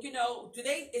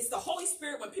 Is the Holy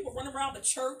Spirit when people run around the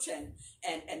church and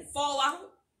fall out?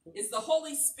 Is the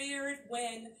Holy Spirit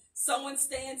when someone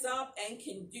stands up and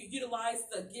can utilize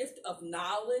the gift of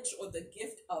knowledge or the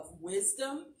gift of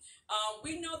wisdom?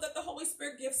 We know that the Holy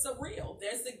Spirit gifts are real.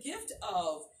 There's the gift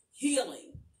of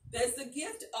healing. There's the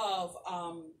gift of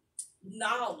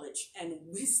knowledge and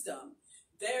wisdom.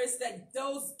 There's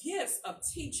those gifts of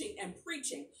teaching and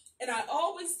preaching. And I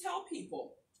always tell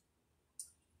people,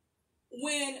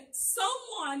 when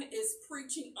someone is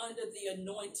preaching under the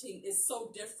anointing, is so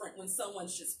different when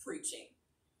someone's just preaching.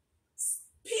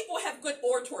 People have good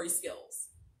oratory skills,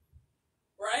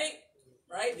 right?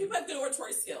 Right? People have good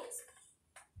oratory skills.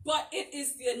 But it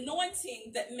is the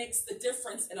anointing that makes the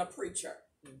difference in a preacher.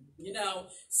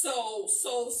 So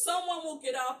someone will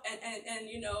get up and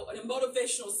a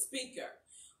motivational speaker.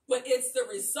 But it's the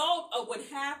result of what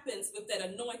happens with that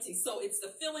anointing. So it's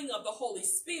the filling of the Holy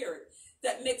Spirit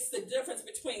that makes the difference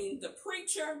between the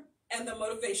preacher and the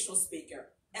motivational speaker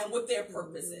and what their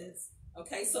purpose is.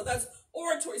 Okay, so that's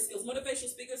oratory skills. Motivational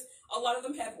speakers, a lot of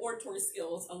them have oratory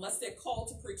skills unless they're called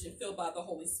to preach and filled by the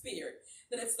Holy Spirit.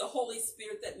 Then it's the Holy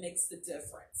Spirit that makes the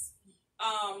difference.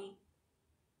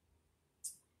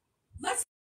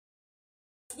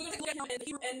 We're going to look at him in the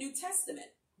Hebrew and New Testament.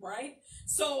 Right?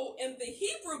 So in the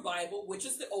Hebrew Bible, which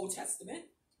is the Old Testament,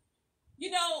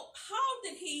 how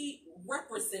did he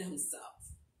represent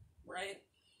himself? Right?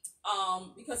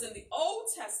 Because in the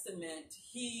Old Testament,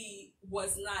 he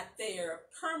was not there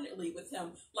permanently with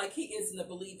him like he is in the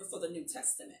believer for the New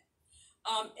Testament.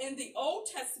 In the Old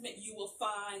Testament, you will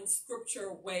find scripture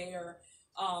where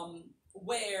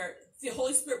the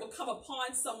Holy Spirit will come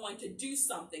upon someone to do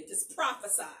something, to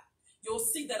prophesy. You'll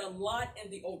see that a lot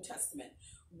in the Old Testament,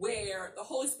 where the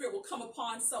Holy Spirit will come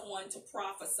upon someone to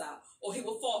prophesy, or he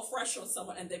will fall fresh on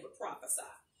someone and they would prophesy.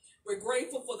 We're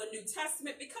grateful for the New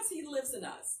Testament because he lives in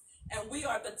us, and we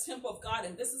are the temple of God,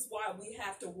 and this is why we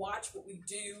have to watch what we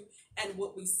do and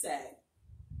what we say.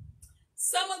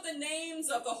 some of the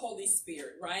names of the Holy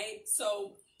Spirit, right?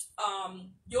 So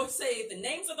you'll say the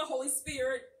names of the Holy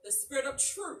Spirit, the Spirit of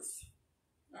truth,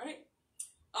 right?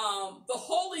 The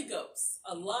Holy Ghost.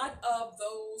 A lot of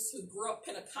those who grew up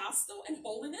Pentecostal and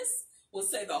holiness will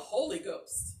say the Holy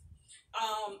Ghost.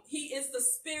 He is the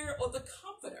Spirit or the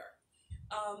Comforter.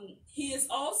 He is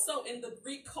also in the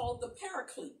Greek called the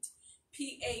Paraclete.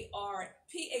 Paraclete.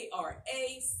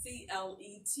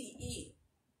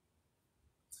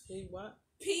 He what?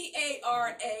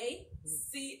 Paraclete.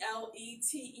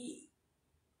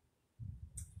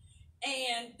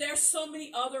 And there's so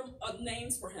many other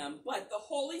names for him, but the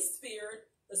Holy Spirit,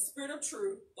 the Spirit of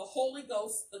truth, the Holy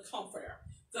Ghost, the Comforter.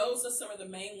 Those are some of the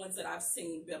main ones that I've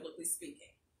seen, biblically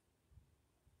speaking.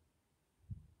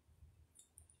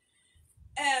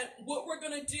 And what we're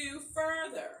going to do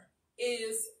further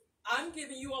is I'm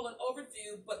giving you all an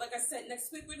overview, but like I said,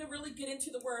 next week we're going to really get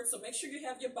into the word, so make sure you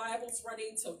have your Bibles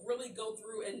ready to really go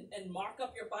through and mark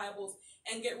up your Bibles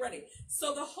and get ready.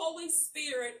 So the Holy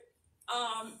Spirit,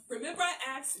 remember I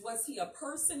asked, was he a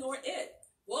person or it?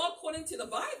 Well, according to the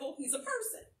Bible, he's a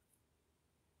person.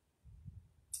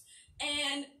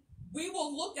 And we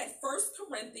will look at 1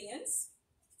 Corinthians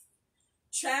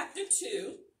chapter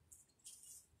 2.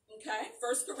 Okay,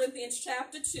 1 Corinthians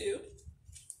chapter 2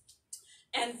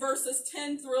 and verses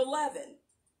 10 through 11.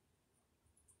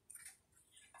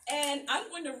 And I'm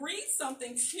going to read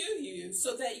something to you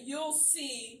so that you'll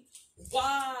see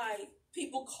why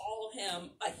people call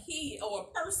him a he or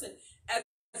a person as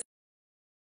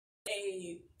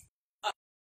a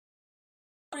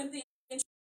Corinthians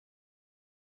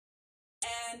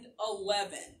and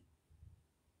 11.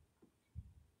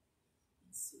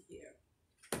 Let's see here.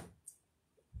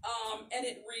 And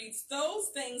it reads, those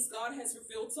things God has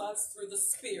revealed to us through the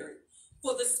Spirit.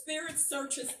 For the Spirit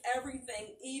searches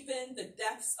everything, even the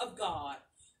depths of God.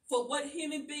 For what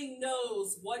human being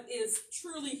knows what is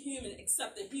truly human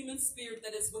except the human spirit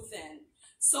that is within?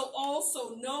 So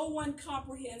also no one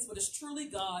comprehends what is truly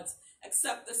God's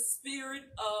except the Spirit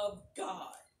of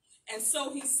God. And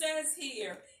so he says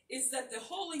here is that the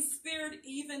Holy Spirit,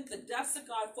 even the depths of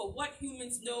God, for what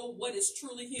humans know what is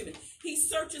truly human. He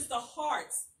searches the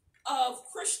hearts of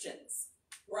Christians,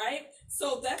 right?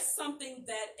 So that's something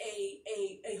that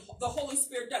the Holy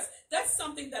Spirit does. That's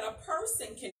something that a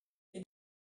person can.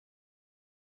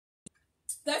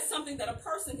 That's something that a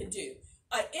person can do.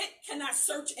 It cannot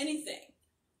search anything,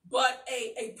 but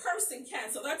a person can.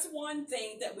 So that's one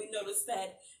thing that we notice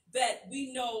that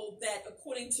we know that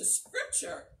according to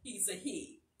Scripture, he's a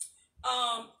he.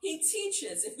 He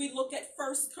teaches. If we look at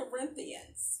 1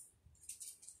 Corinthians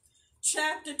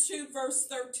chapter 2, verse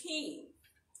 13,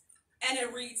 and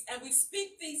it reads, and we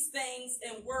speak these things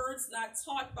in words not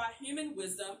taught by human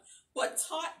wisdom, but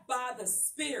taught by the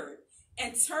Spirit,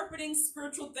 interpreting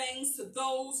spiritual things to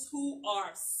those who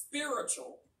are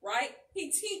spiritual, right?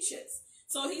 He teaches.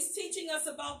 So he's teaching us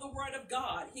about the word of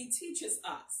God. He teaches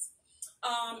us.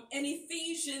 In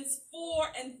Ephesians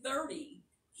 4 and 30,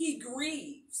 he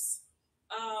grieves.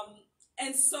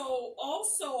 And so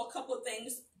also a couple of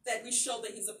things that we show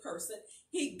that he's a person.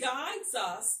 He guides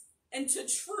us into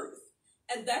truth.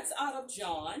 And that's out of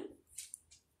John.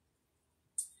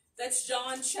 That's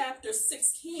John chapter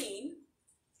 16,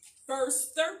 verse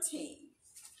 13.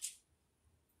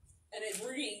 And it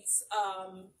reads,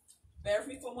 bear with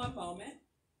me for one moment.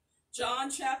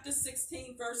 John chapter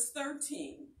 16, verse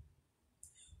 13.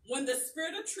 When the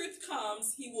Spirit of truth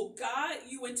comes, he will guide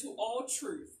you into all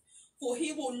truth. For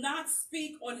he will not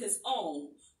speak on his own,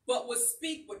 but will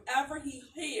speak whatever he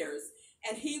hears,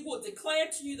 and he will declare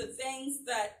to you the things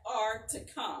that are to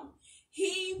come.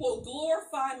 He will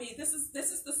glorify me. This is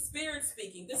the Spirit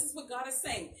speaking. This is what God is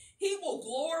saying. He will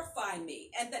glorify me,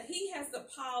 and that he has the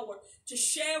power to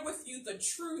share with you the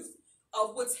truth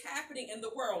of what's happening in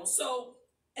the world. So,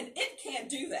 and it can't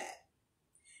do that.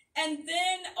 And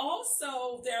then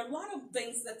also, there are a lot of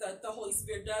things that the Holy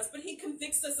Spirit does, but he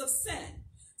convicts us of sin.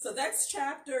 So that's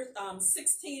chapter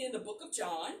 16 in the book of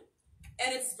John,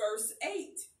 and it's verse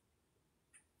 8.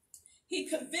 He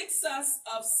convicts us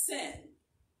of sin.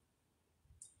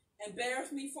 And bear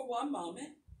with me for one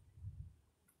moment.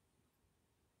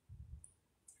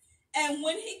 And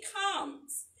when he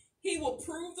comes, he will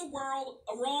prove the world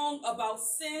wrong about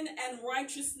sin and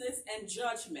righteousness and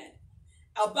judgment.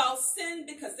 About sin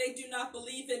because they do not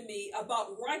believe in me.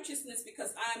 About righteousness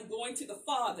because I am going to the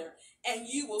Father and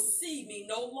you will see me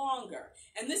no longer.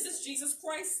 And this is Jesus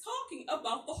Christ talking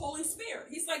about the Holy Spirit.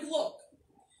 He's like, look,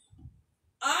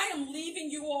 I am leaving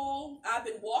you all. I've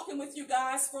been walking with you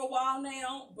guys for a while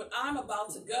now, but I'm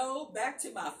about to go back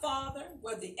to my Father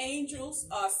where the angels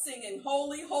are singing,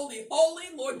 holy, holy, holy,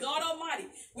 Lord God Almighty.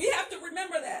 We have to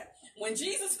remember that. When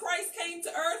Jesus Christ came to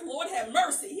earth, Lord have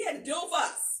mercy. He had to deal with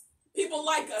us. People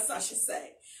like us, I should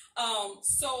say.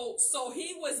 So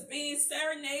he was being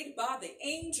serenaded by the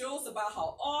angels about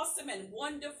how awesome and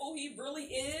wonderful he really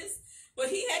is. But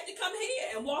he had to come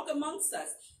here and walk amongst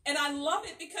us. And I love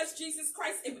it because Jesus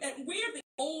Christ, and we're the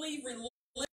only religion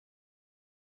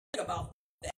about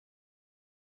that.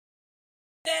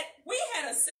 That we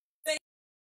had a say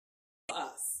for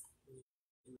us.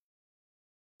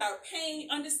 Our pain,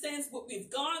 understands what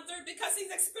we've gone through because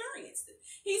he's experienced it.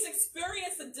 He's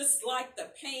experienced the dislike,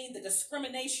 the pain, the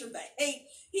discrimination, the hate.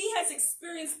 He has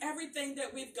experienced everything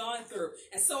that we've gone through.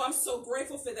 And so I'm so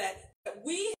grateful for that.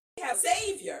 We have a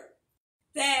Savior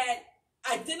that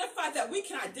we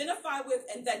can identify with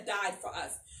and that died for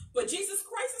us. But Jesus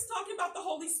Christ is talking about the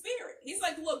Holy Spirit. He's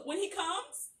like, look, when he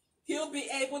comes, he'll be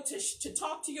able to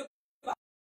talk to you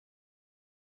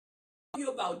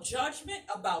about judgment,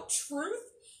 about truth.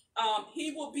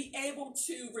 He will be able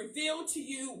to reveal to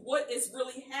you what is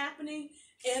really happening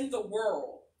in the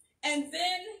world. And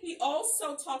then he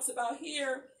also talks about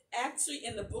here, actually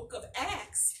in the book of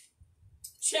Acts,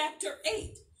 chapter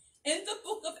 8. In the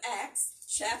book of Acts,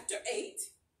 chapter 8,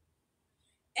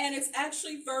 and it's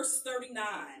actually verse 39.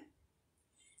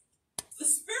 The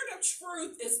Spirit of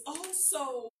truth is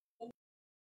also a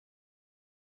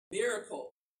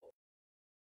miracle.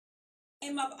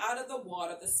 Came up out of the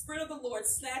water. The Spirit of the Lord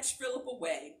snatched Philip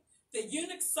away. The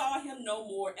eunuch saw him no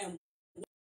more and went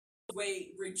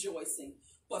away rejoicing.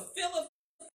 But Philip,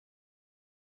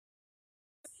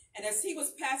 and as he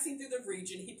was passing through the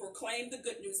region, he proclaimed the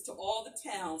good news to all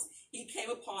the towns he came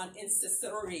upon in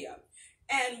Caesarea.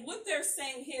 And what they're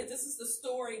saying here, this is the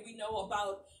story we know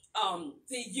about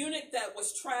the eunuch that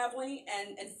was traveling,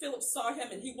 and Philip saw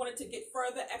him, and he wanted to get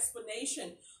further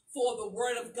explanation for the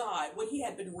word of God, what he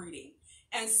had been reading.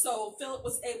 And so Philip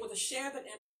was able to share that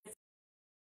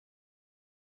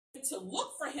to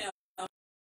look for him.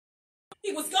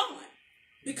 He was gone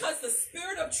because the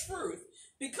Spirit of truth,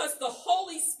 because the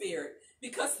Holy Spirit,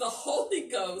 because the Holy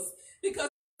Ghost, because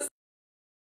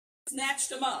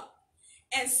snatched him up.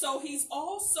 And so he's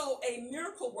also a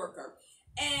miracle worker.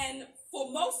 And for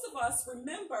most of us,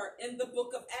 remember in the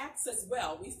book of Acts as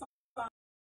well, we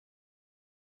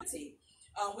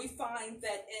find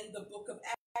that in the book of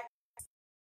Acts,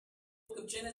 book of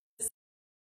Genesis,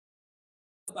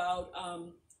 about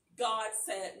God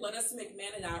said, let us make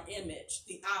man in our image,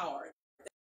 the hour,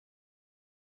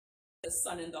 the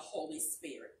Son and the Holy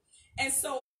Spirit. And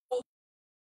so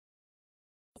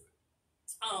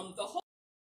the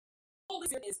Holy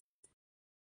Spirit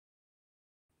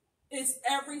is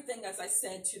everything, as I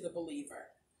said, to the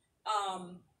believer.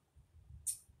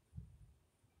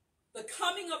 The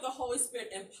coming of the Holy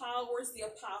Spirit empowers the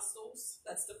apostles.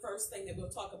 That's the first thing that we'll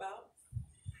talk about.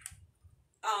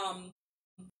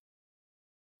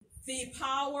 The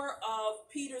power of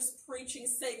Peter's preaching,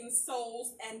 saving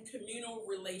souls, and communal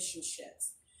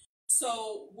relationships.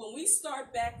 So when we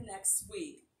start back next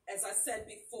week, as I said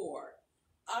before,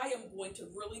 I am going to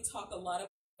really talk a lot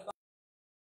about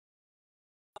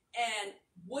and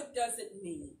what does it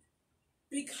mean?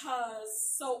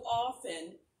 Because so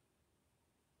often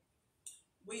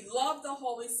we love the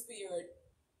Holy Spirit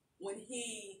when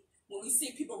we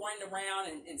see people running around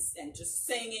and just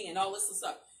singing and all this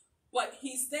stuff. But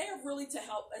he's there really to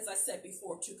help, as I said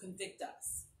before, to convict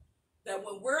us. That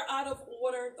when we're out of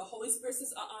order, the Holy Spirit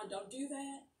says, don't do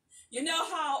that. You know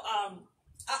how,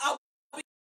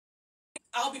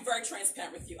 I'll be very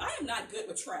transparent with you. I am not good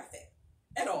with traffic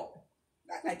at all.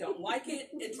 I don't like it.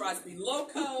 It drives me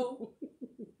loco.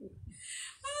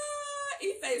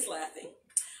 Ife's laughing.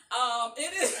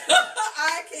 It is,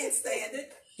 I can't stand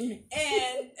it.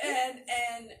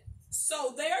 And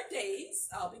so there are days,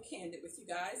 I'll be candid with you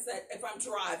guys, that if I'm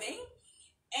driving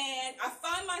and I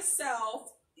find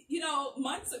myself,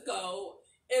 months ago,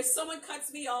 if someone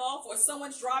cuts me off or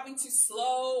someone's driving too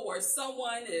slow or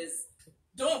someone is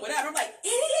doing whatever, I'm like,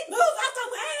 idiot, move out the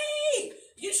way.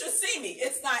 You should see me.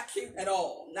 It's not cute at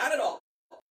all. Not at all.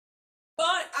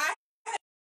 But I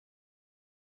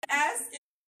ask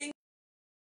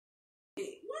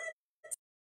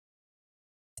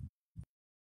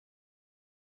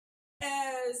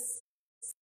as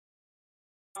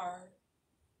are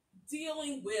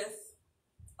dealing with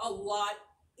a lot,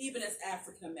 even as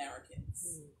African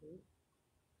Americans. Mm-hmm.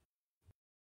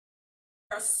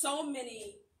 There are so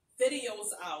many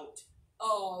videos out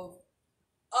of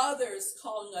others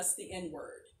calling us the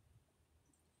N-word.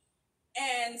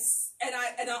 And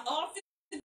I often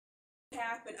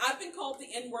happen. I've been called the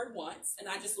N word once, and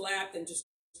I just laughed and just.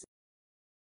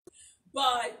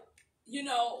 But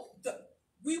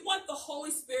we want the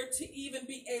Holy Spirit to even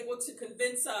be able to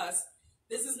convince us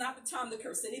this is not the time to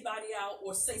curse anybody out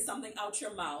or say something out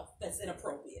your mouth that's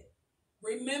inappropriate.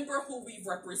 Remember who we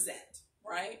represent,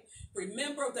 right?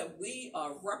 Remember that we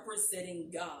are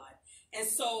representing God. And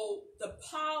so the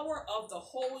power of the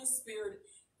Holy Spirit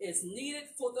is needed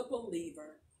for the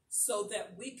believer so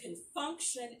that we can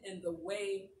function in the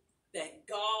way that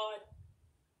God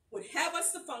would have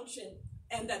us to function,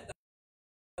 and that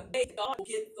the way God will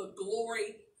get the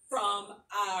glory from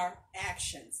our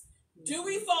actions. Do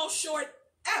we fall short?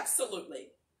 Absolutely.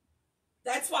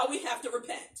 That's why we have to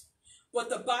repent. But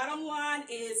the bottom line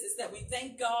is that we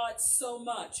thank God so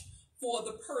much for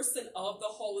the person of the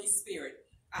Holy Spirit.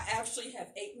 I actually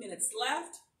have 8 minutes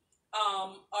left.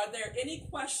 Are there any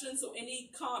questions or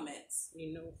any comments?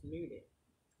 You know it's muted.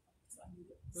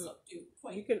 So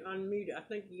you can unmute it. I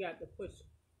think you got to push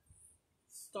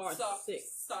star 6.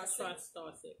 Star 6. Try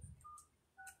star 6.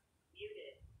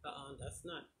 Muted. That's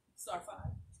not. Star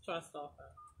 5. Try star 5.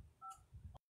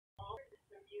 All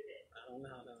are muted. I don't know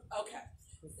how to. Okay.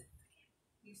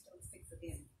 You star 6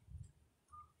 again.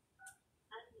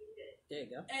 Unmuted. There you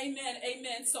go. Amen.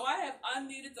 Amen. So I have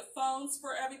unmuted the phones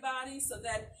for everybody so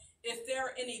that if there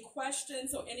are any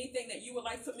questions or anything that you would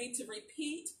like for me to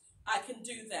repeat, I can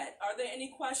do that. Are there any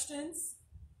questions?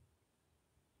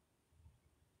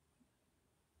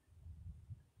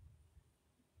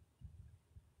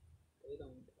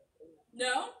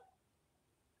 No?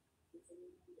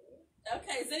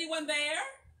 Okay, is anyone there?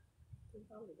 They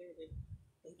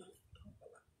don't talk a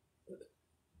lot.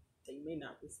 They may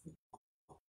not be.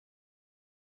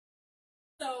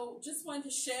 So just wanted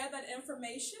to share that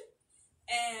information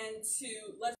and to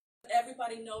let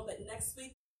everybody know that next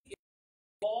week is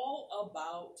all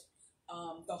about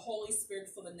the Holy Spirit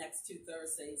for the next 2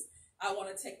 Thursdays. I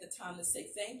want to take the time to say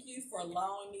thank you for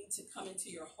allowing me to come into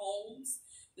your homes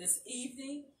this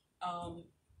evening.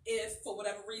 If for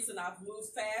whatever reason I've moved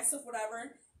fast or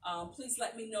whatever, please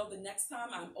let me know the next time.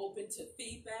 I'm open to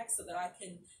feedback so that I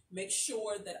can make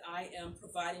sure that I am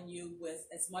providing you with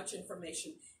as much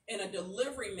information in a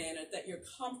delivery manner that you're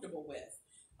comfortable with.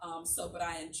 But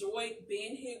I enjoyed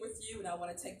being here with you, and I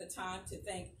want to take the time to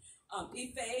thank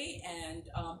Ife and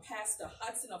Pastor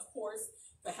Hudson, of course,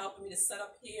 for helping me to set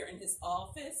up here in his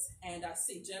office. And I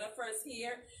see Jennifer is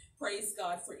here. Praise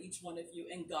God for each one of you,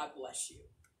 and God bless you.